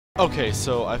Okay,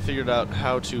 so I figured out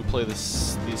how to play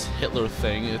this Hitler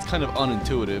thing. It's kind of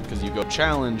unintuitive because you go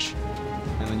challenge,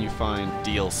 and then you find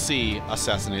DLC,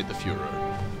 assassinate the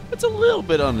Fuhrer. It's a little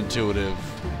bit unintuitive,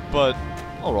 but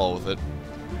I'll roll with it.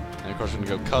 And of course we're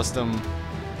gonna go custom,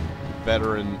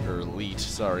 veteran, or elite,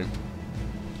 sorry.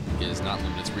 It is not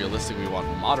limited, it's realistic. We want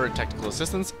moderate technical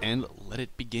assistance, and let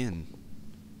it begin.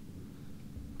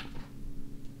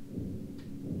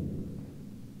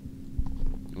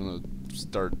 You wanna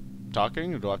start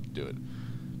talking, or do I have to do it?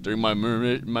 During my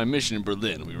mission in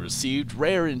Berlin, we received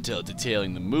rare intel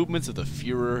detailing the movements of the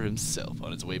Führer himself.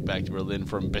 On his way back to Berlin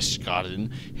from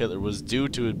Berchtesgaden, Hitler was due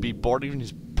to be boarding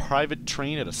his private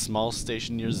train at a small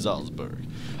station near Salzburg.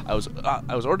 I was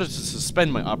ordered to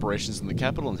suspend my operations in the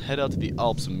capital and head out to the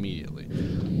Alps immediately.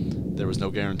 There was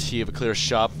no guarantee of a clear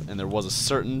shot, and there was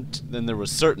certain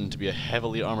to be a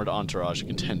heavily armored entourage to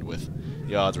contend with.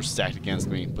 The odds were stacked against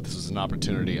me, but this was an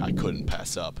opportunity I couldn't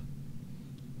pass up.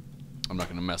 I'm not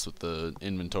gonna mess with the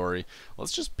inventory.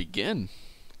 Let's just begin.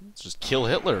 Let's just kill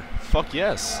Hitler. Fuck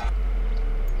yes.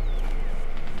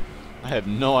 I have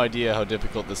no idea how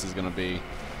difficult this is gonna be.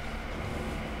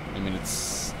 I mean,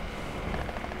 it's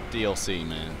DLC,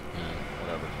 man. Yeah,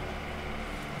 whatever.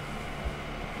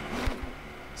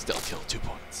 Still kill 2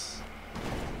 points.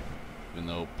 Even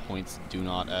though points do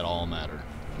not at all matter.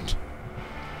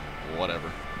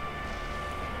 Whatever.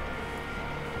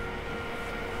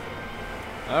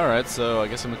 Alright, so I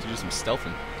guess I'm going to do some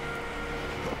stealthing.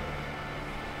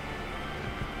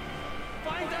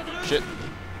 Shit.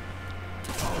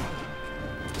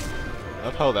 I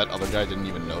love how that other guy didn't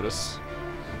even notice.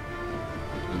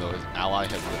 Even though his ally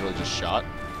had literally just shot.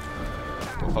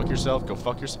 Go fuck yourself, go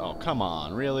fuck yourself. Oh, come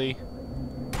on, really?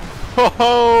 Ho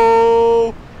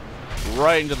ho!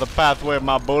 Right into the pathway of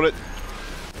my bullet.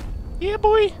 Yeah,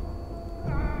 boy.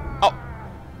 Oh,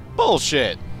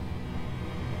 bullshit.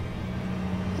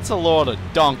 That's a lot of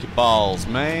donkey balls,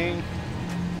 man.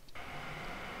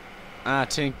 I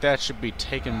think that should be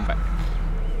taken back.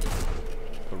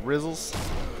 For Rizzles?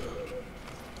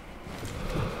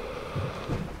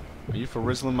 Are you for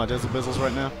Rizzling my Dizzle Bizzles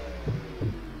right now?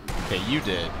 Okay, you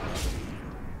did.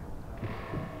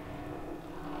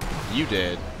 You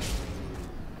did.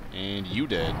 And you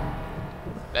did.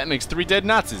 That makes 3 dead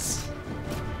Nazis.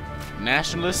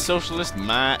 Nationalist, socialist,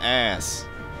 my ass.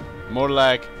 More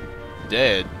like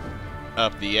dead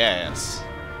up the ass.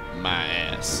 My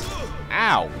ass.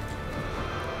 Ow!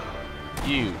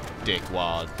 You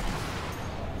dickwad.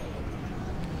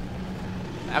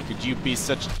 How could you be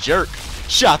such a jerk?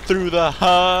 Shot through the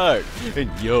heart, and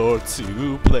you're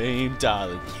to blame,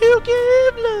 darling. You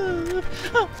give love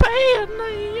a bad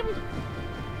name.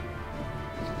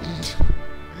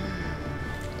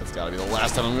 That's gotta be the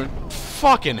last time I'm gonna.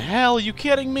 Fucking hell, you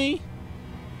kidding me?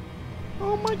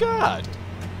 Oh my god.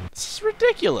 This is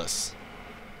ridiculous.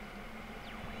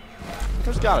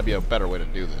 There's gotta be a better way to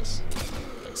do this.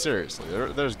 Like, seriously,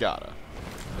 there's gotta.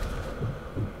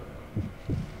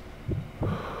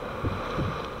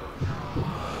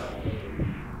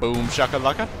 Boom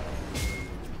shakalaka.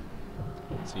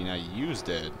 See, now you's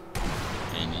dead.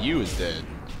 And you is dead.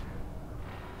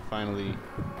 Finally.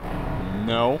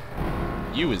 No.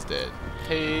 You is dead.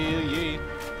 Hell yeah.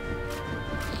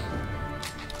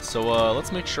 So,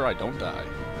 let's make sure I don't die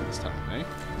this time, eh?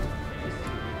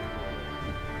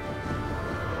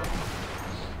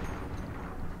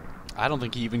 I don't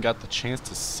think he even got the chance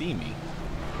to see me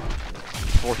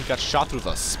before he got shot through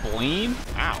the spleen.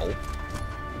 Ow.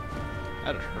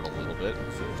 That hurt a little bit.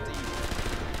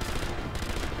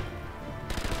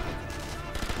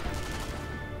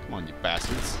 Come on, you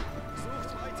bastards.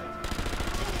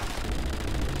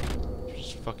 Did you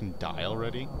just fucking die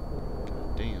already?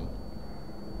 God damn.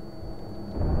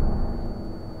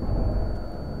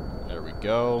 There we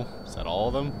go. Is that all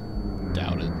of them?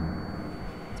 Doubt it.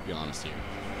 Let's be honest here.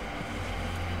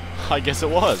 I guess it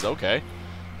was. Okay.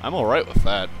 I'm alright with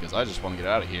that, because I just want to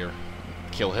get out of here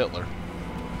and kill Hitler.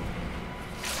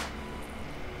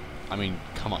 I mean,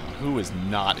 come on, who is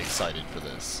not excited for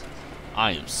this?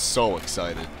 I am so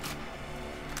excited.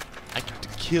 I get to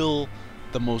kill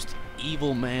the most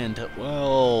evil man to...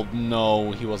 Well,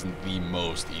 no, he wasn't the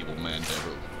most evil man to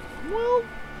ever... Well,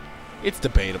 it's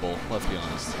debatable, let's be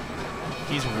honest.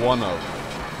 He's one of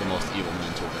the most evil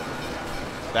men to have ever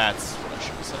lived. That's what I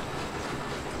should have said.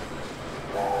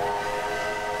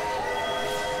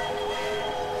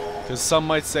 Because some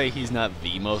might say he's not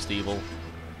the most evil.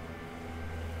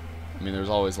 I mean, there's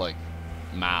always, like,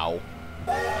 Mao.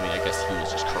 I mean, I guess he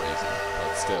was just crazy,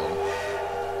 but still.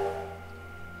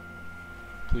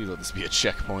 Please let this be a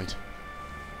checkpoint.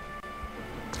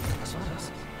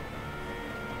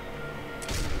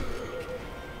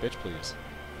 Bitch, please.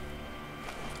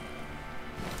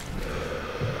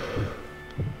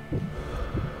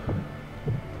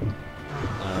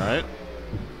 Alright.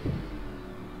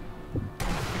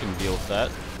 We can deal with that.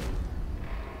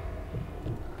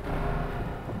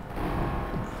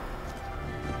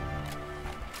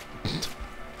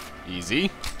 Easy.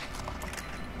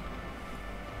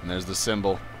 And there's the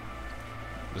symbol.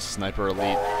 The Sniper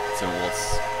Elite symbol.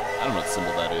 I don't know what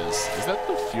symbol that is. Is that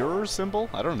the Führer symbol?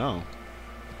 I don't know.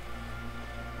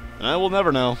 And I will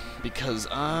never know, because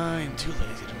I'm too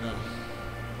lazy to know.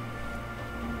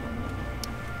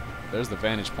 There's the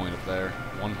vantage point up there,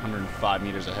 105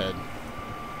 meters ahead.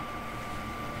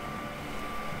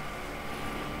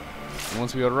 And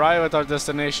once we arrive at our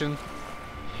destination,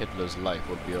 Hitler's life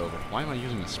will be over. Why am I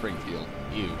using the Springfield?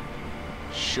 You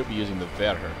should be using the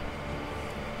Werher.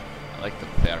 I like the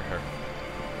Werher.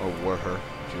 Or Werher,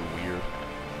 if you're weird.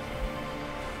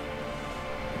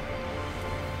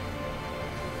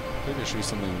 I think there should be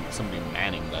somebody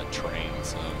manning that train,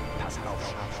 so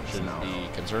shouldn't be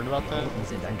concerned about that.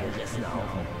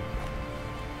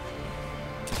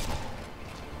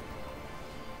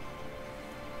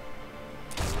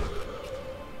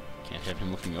 Can't have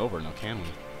him looking over, now can we?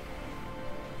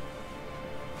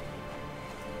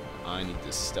 I need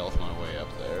to stealth my way up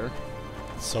there.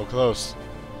 It's so close.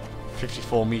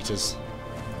 54 meters.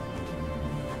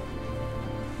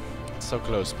 So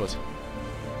close, but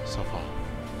so far.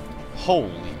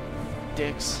 Holy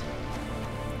dicks.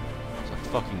 There's a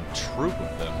fucking troop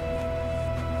of them.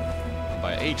 And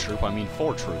by a troop, I mean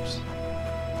 4 troops.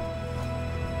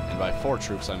 And by 4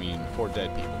 troops, I mean 4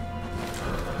 dead people.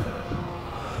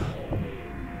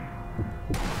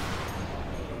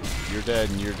 You're dead,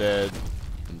 and you're dead,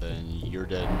 and then you're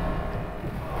dead.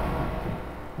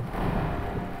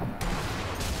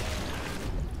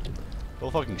 Well,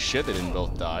 fucking shit, they didn't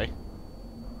both die.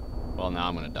 Well, now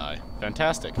I'm gonna die.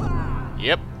 Fantastic.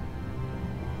 Yep.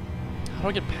 How do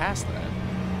I get past that?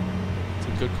 It's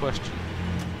a good question.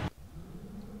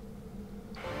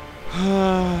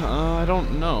 I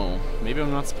don't know. Maybe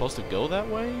I'm not supposed to go that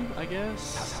way, I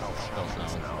guess? Don't know.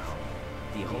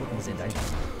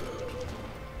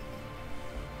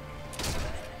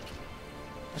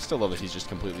 I still love that he's just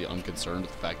completely unconcerned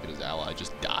with the fact that his ally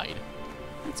just died.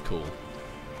 It's cool.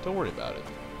 Don't worry about it.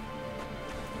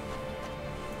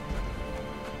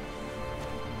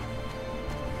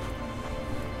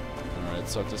 Alright,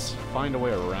 so I have to find a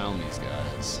way around these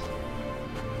guys.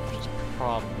 Which is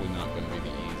probably not going to be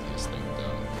the easiest thing to do.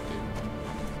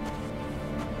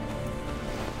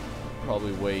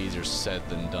 Probably way easier said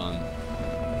than done.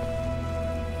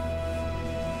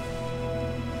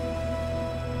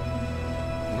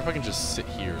 I wonder if I can just sit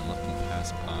here and let them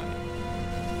pass by.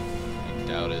 I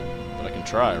doubt it. But I can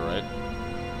try, right?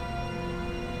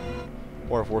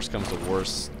 Or if worse comes to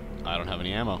worse, I don't have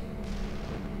any ammo.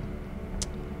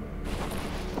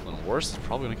 Well, worse is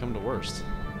probably going to come to worst.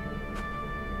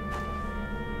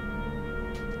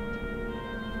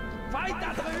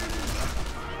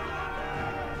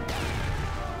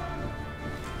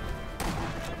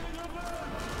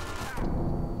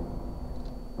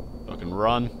 Fucking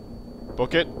run.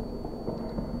 Book it.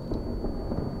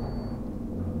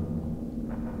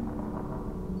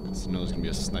 I know there's gonna be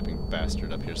a sniping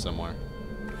bastard up here somewhere.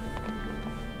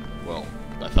 Well,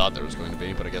 I thought there was going to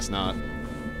be, but I guess not.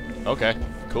 Okay,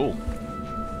 cool.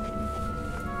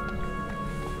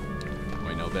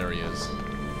 Wait, no, there he is.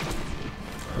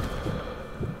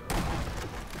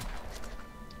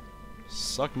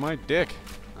 Suck my dick.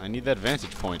 I need that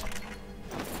vantage point.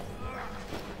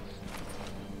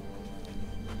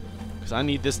 Because I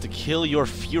need this to kill your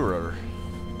Führer.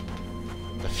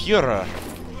 The Führer.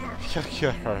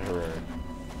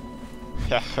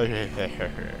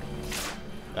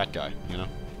 That guy, you know?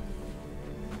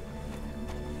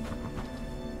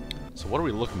 So what are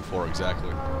we looking for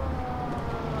exactly?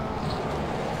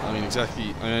 I mean,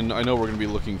 exactly, and I know we're gonna be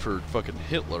looking for fucking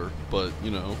Hitler, but,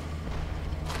 you know,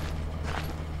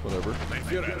 whatever.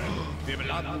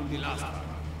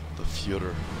 The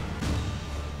Führer.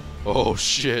 Oh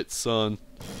shit, son.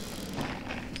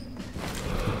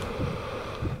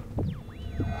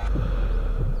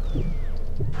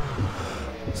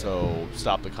 So,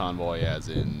 stop the convoy as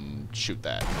in shoot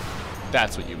that.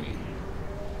 That's what you mean.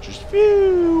 Just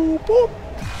phew, boop.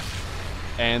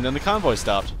 And then the convoy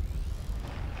stopped.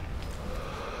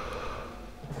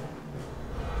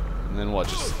 And then what,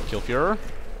 just kill Führer?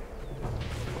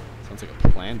 Sounds like a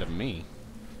plan to me.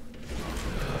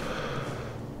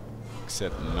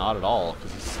 Except not at all,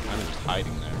 because he's kind of just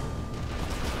hiding there.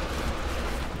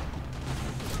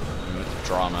 I'm going to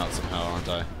draw him out somehow, aren't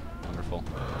I? Wonderful.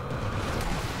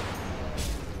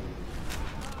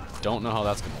 don't know how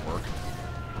that's gonna work.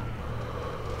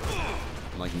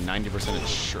 I'm like 90%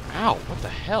 sure. Ow! What the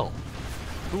hell?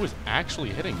 Who is actually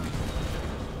hitting me?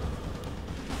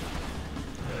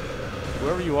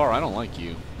 Whoever you are, I don't like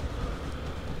you.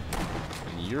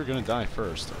 And you're gonna die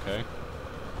first, okay?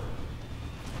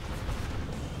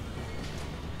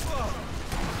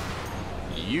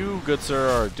 You, good sir,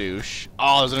 are a douche.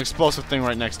 Oh, there's an explosive thing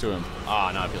right next to him.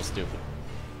 Ah, now I feel stupid.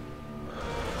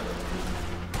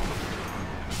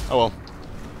 Oh well.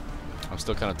 I'm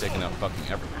still kind of taking out fucking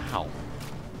everything. Ow.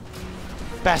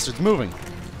 Bastard's moving!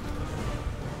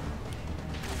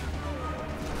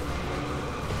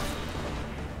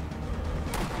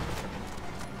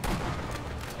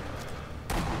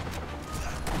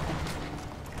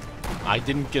 I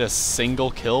didn't get a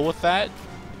single kill with that?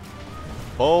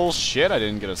 Bullshit, I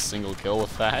didn't get a single kill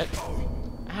with that.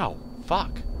 Ow,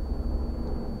 fuck.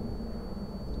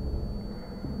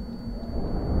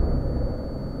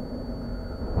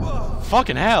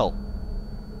 Fucking hell!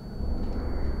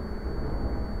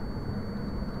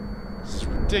 This is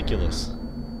ridiculous.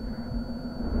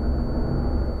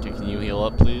 Okay, can you heal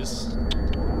up, please?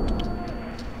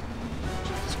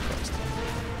 Jesus Christ.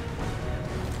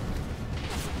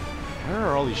 Where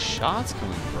are all these shots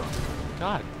coming from?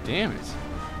 God damn it.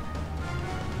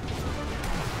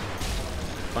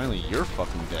 Finally, you're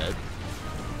fucking dead.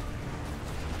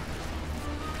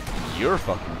 You're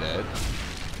fucking dead.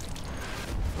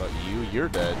 What about you? You're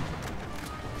dead.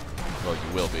 Well,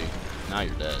 you will be. Now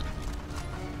you're dead.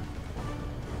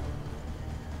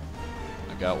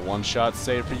 I got one shot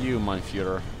saved for you, mein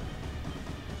Führer.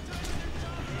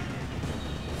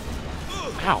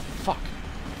 Ow, fuck.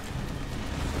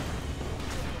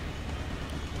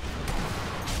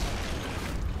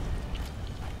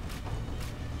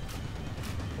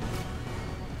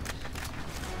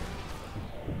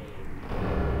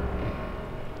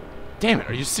 Damn it,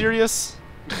 are you serious?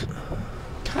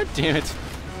 God damn it.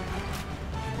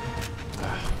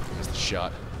 Missed the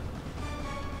shot.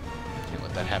 Can't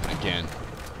let that happen again.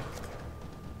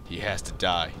 He has to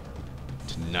die.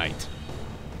 Tonight.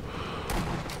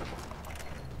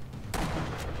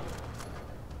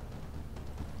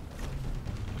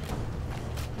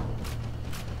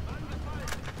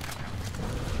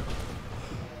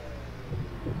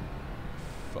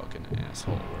 Fucking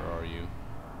asshole, where are you?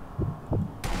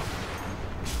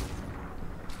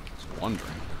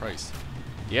 Wondering, Christ.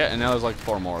 Yeah, and now there's like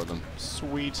 4 more of them.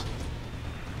 Sweet.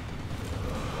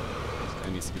 I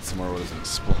need to get somewhere where there's an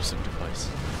explosive device.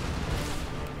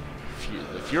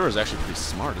 The Führer is actually pretty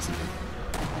smart, isn't he?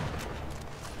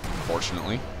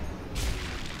 Fortunately.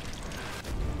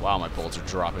 Wow, my bullets are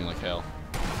dropping like hell.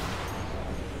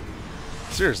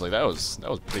 Seriously, that was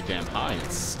pretty damn high, and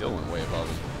it still went way above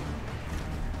him.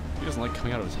 He doesn't like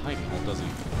coming out of his hiding hole, does he?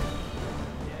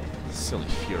 Silly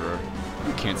Führer.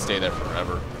 You can't stay there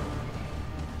forever.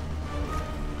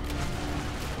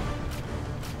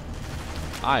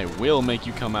 I will make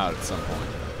you come out at some point.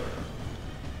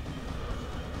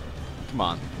 Come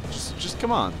on. Just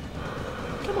come on.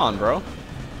 Come on, bro.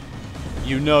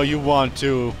 You know you want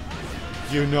to.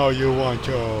 You know you want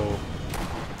to.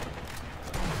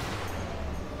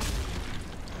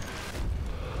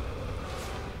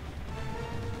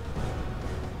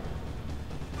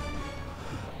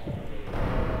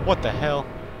 What the hell?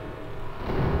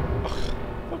 Ugh,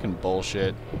 fucking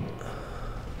bullshit.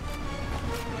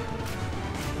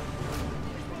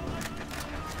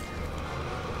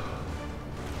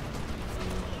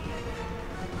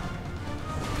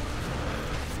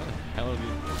 What the hell are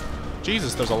these?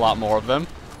 Jesus, there's a lot more of them.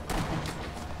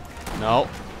 No.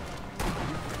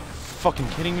 Fucking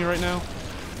kidding me right now?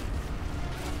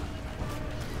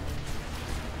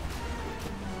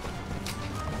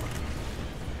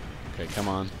 Okay, come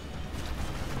on.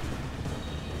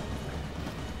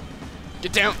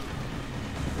 Get down!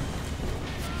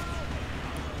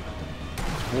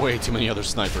 Way too many other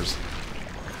snipers.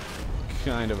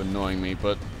 Kind of annoying me,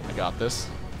 but I got this.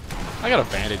 I got a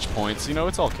vantage point, so, you know,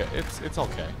 it's okay. It's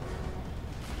okay.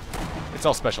 It's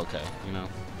all special K, you know.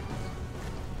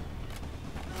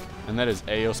 And that is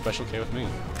AO special K with me.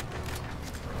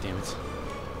 Damn it.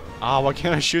 Ah, why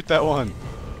can't I shoot that one?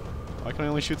 Why can I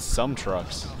only shoot some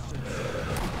trucks?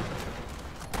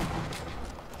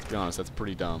 To be honest, that's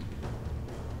pretty dumb.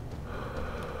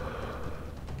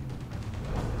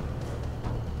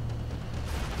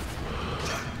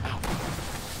 Ow.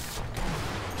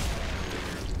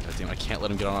 God damn, I can't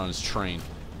let him get on his train.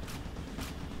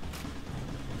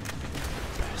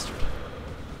 Bastard.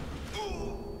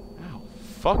 Ow.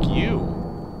 Fuck you.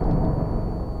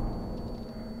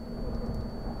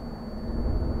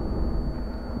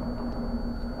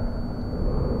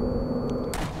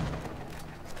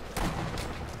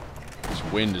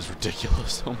 wind is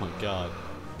ridiculous. Oh my god.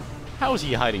 How is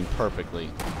he hiding perfectly?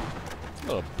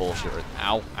 What a bullshit.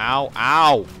 Ow, ow,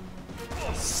 ow!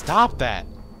 Stop that!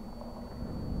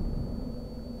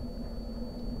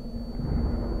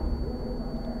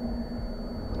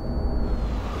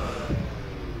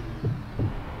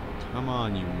 Come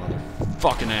on, you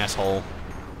motherfucking asshole.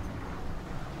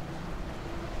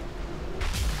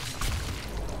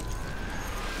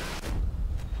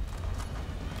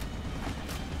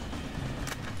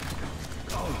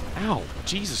 Ow!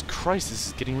 Jesus Christ, this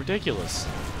is getting ridiculous.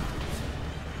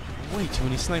 Way too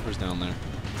many snipers down there.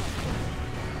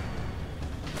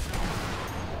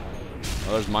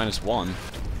 Oh, there's -1.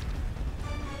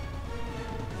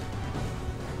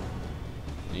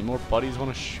 Any more buddies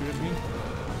want to shoot at me?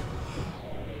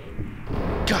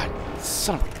 God,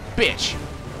 son of a bitch!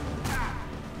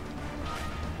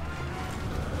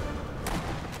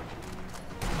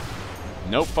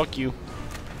 Nope, fuck you.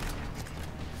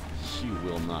 You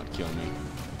will not kill me.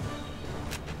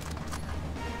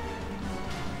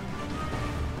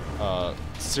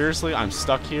 Seriously, I'm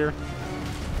stuck here?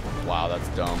 Wow, that's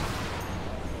dumb.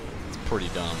 It's pretty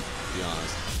dumb, to be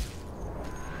honest.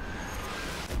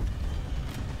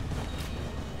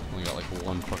 Only got like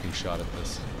one fucking shot at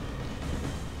this.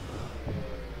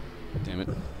 Damn it.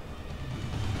 You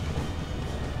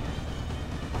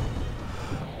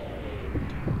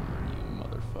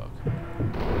motherfucker.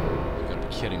 You gotta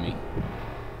be kidding me.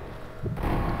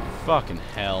 Fucking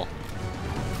hell.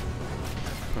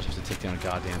 We're supposed to take down a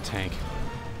goddamn tank.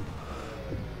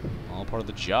 All part of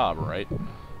the job, right?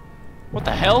 What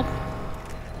the hell?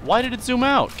 Why did it zoom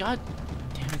out? God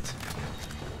damn it.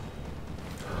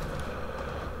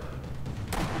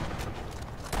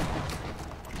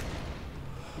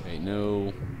 Okay,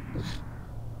 no.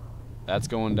 That's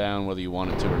going down whether you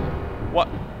want it to or not. What?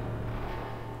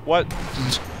 What?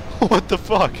 What the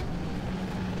fuck?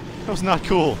 That was not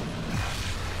cool.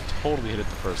 Totally hit it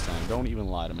the first time. Don't even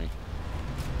lie to me.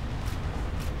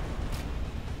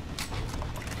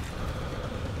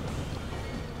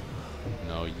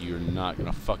 No, you're not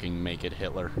gonna fucking make it,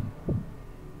 Hitler.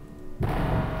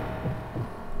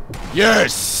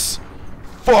 Yes!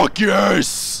 Fuck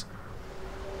yes!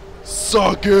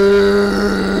 Suck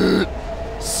it!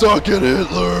 Suck it,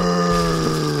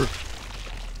 Hitler!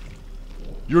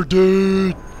 You're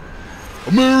dead!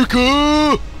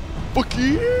 America! Fuck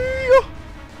yeah!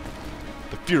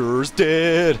 The Fuhrer's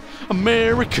dead!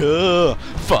 America!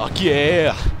 Fuck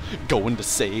yeah! Going to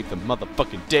save the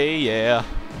motherfucking day, yeah!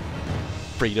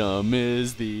 Freedom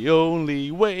is the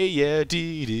only way, yeah.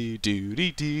 Dee dee doo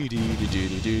dee dee dee dee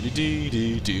dee dee dee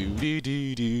dee doo dee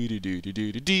dee dee dee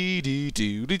dee dee dee dee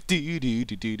doo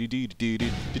dee dee dee dee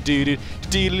dee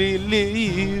dee dee dee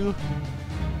dee.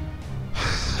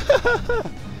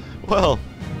 Well,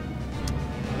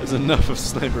 that's enough of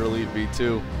Sniper Elite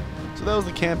V2. So that was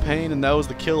the campaign, and that was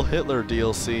the Kill Hitler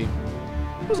DLC.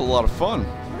 It was a lot of fun.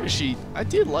 Actually, I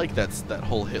did like that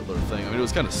whole Hitler thing. I mean, it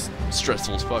was kind of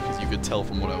stressful as fuck, as you could tell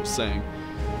from what I was saying.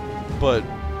 But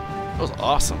it was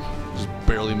awesome. Just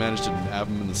barely managed to nab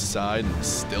him in the side and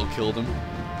still killed him.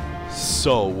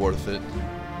 So worth it.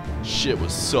 Shit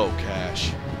was so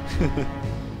cash.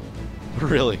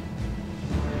 Really.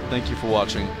 Thank you for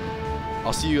watching.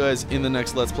 I'll see you guys in the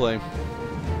next Let's Play.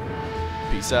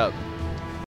 Peace out.